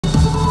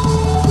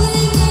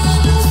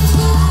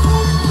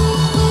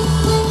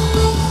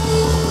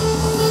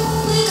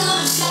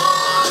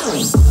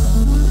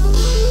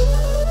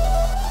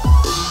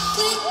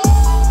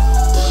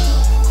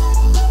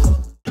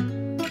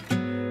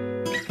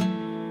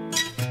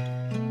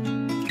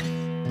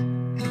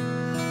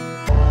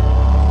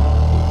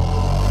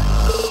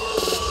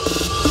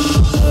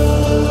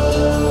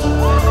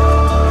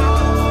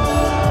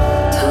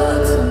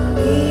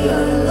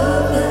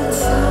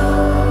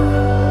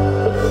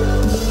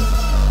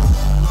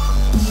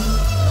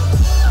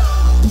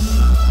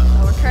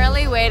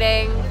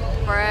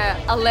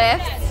a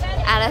lift,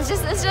 and it's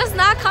just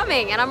not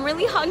coming, and I'm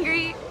really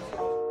hungry.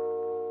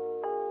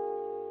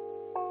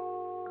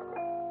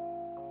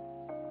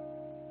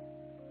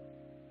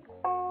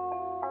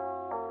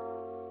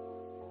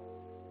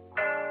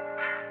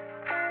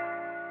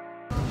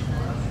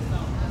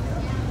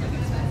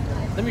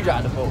 Let me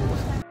drive the boat.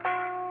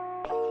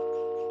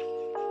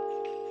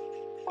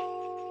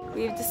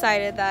 We've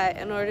decided that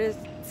in order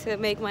to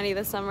make money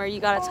this summer, you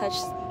gotta touch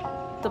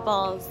the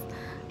balls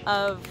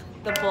of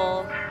the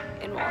bull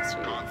in Wall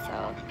Street.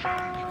 So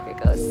here it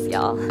goes,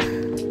 y'all.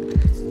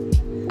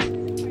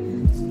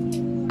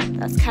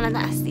 That's kind of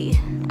nasty,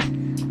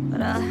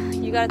 but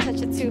you gotta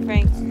touch it too,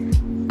 Frank.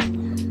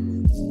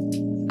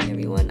 Hey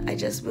everyone, I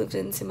just moved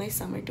into my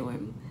summer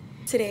dorm.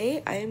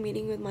 Today I am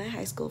meeting with my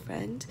high school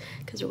friend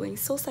because we're going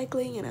soul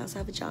cycling, and I also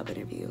have a job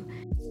interview.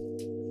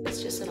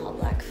 It's just an all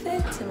black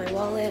fit and my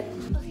wallet.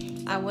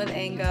 I'm with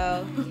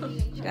Ango.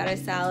 She got her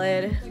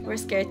salad. We're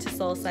scared to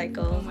soul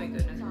cycle. Oh my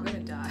goodness, I'm gonna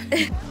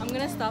die. I'm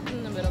gonna stop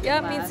in the middle of Yeah,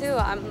 class. me too.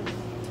 I'm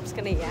just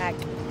gonna yak.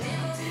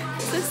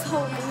 This is so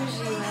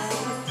bougie, man.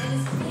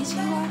 Fiji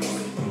water.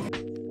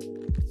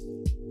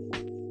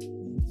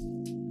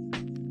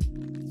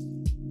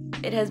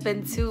 It has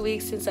been 2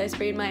 weeks since I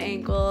sprained my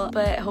ankle,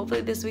 but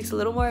hopefully this week's a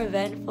little more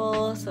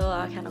eventful, so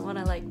I kind of want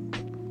to like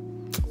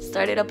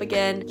start it up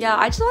again. Yeah,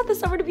 I just want the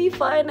summer to be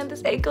fun, and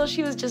this ankle,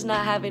 she was just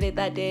not having it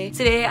that day.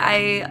 Today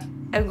I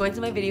am going to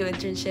my video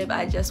internship.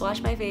 I just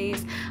washed my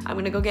face. I'm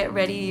gonna go get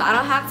ready. I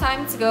don't have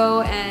time to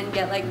go and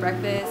get like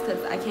breakfast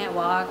because I can't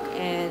walk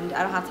and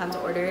I don't have time to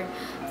order.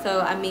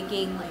 So I'm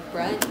making like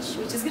brunch,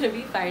 which is gonna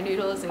be fire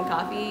noodles and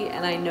coffee,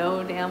 and I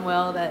know damn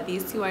well that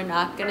these two are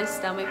not gonna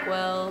stomach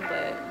well,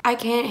 but I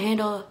can't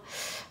handle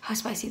how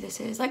spicy this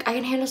is. Like, I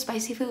can handle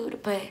spicy food,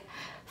 but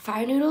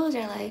fire noodles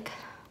are like,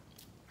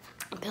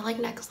 they're like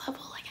next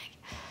level. Like,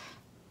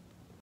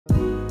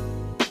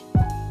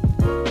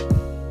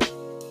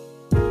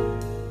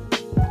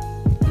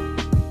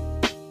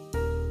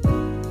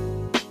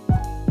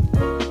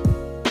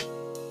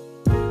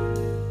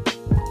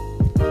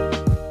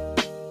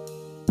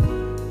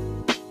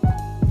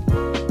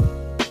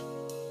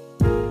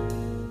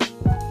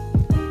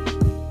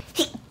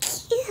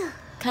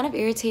 kind of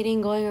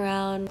irritating going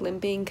around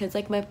limping because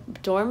like my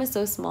dorm is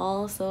so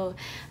small, so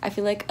I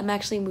feel like I'm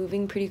actually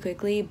moving pretty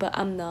quickly, but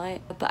I'm not.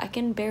 But I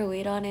can bear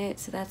weight on it,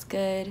 so that's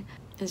good.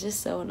 It's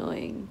just so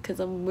annoying because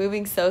I'm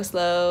moving so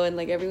slow and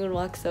like everyone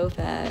walks so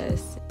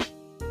fast.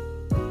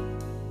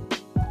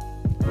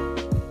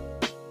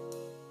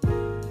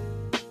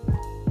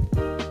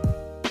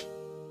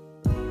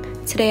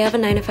 Today I have a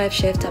 9 to 5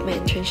 shift at my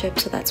internship,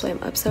 so that's why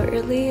I'm up so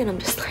early, and I'm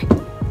just like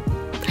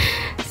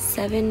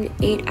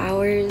 7-8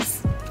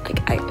 hours.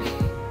 Like like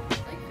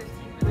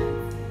 15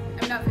 minutes.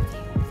 I'm not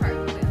 15. Sorry,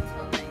 we'll wait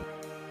until 9.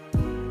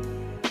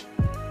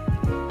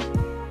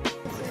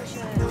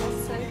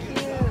 So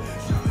cute.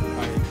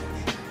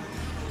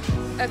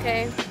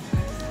 Okay.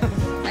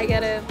 I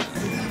get it.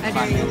 I do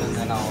you.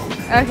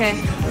 Okay.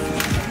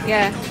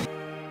 Yeah.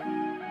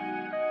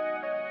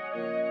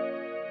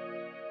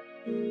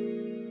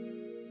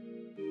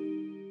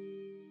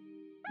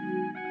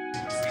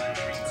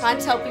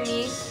 Han's helping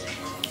me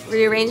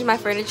rearrange my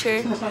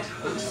furniture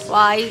while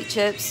I eat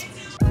chips.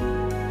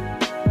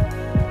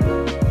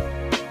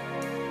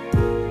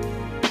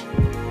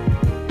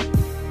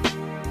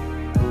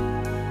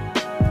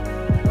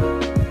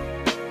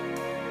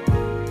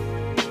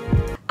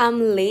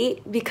 I'm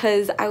late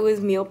because I was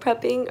meal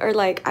prepping, or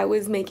like I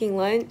was making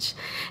lunch,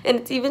 and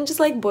it's even just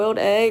like boiled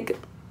egg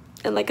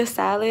and like a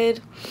salad.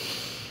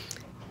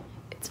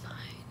 It's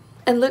fine.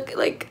 And look,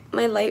 like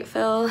my light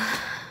fell.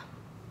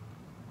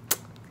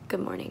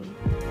 Good morning.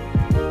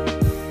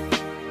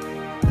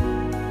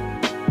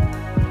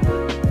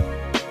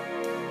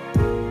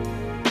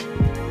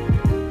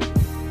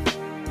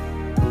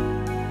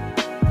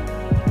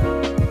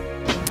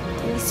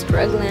 I'm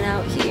struggling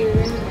out here.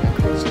 My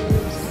crutches.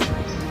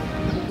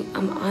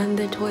 I'm on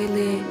the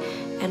toilet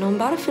and I'm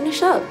about to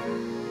finish up.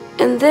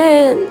 And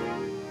then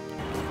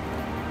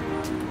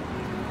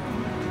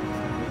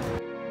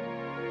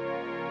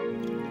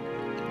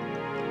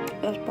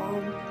that's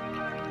bomb.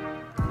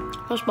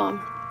 That's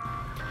bomb.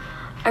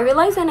 I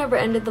realized I never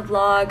ended the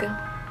vlog,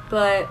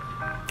 but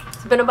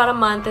it's been about a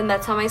month and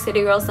that's how my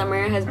city girl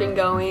summer has been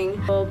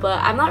going. But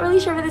I'm not really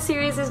sure where the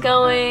series is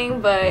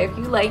going, but if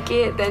you like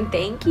it, then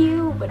thank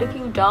you. But if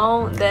you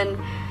don't, then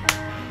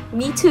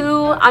me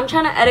too. I'm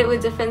trying to edit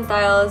with different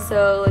styles,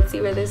 so let's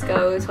see where this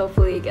goes.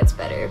 Hopefully it gets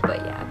better,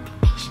 but yeah.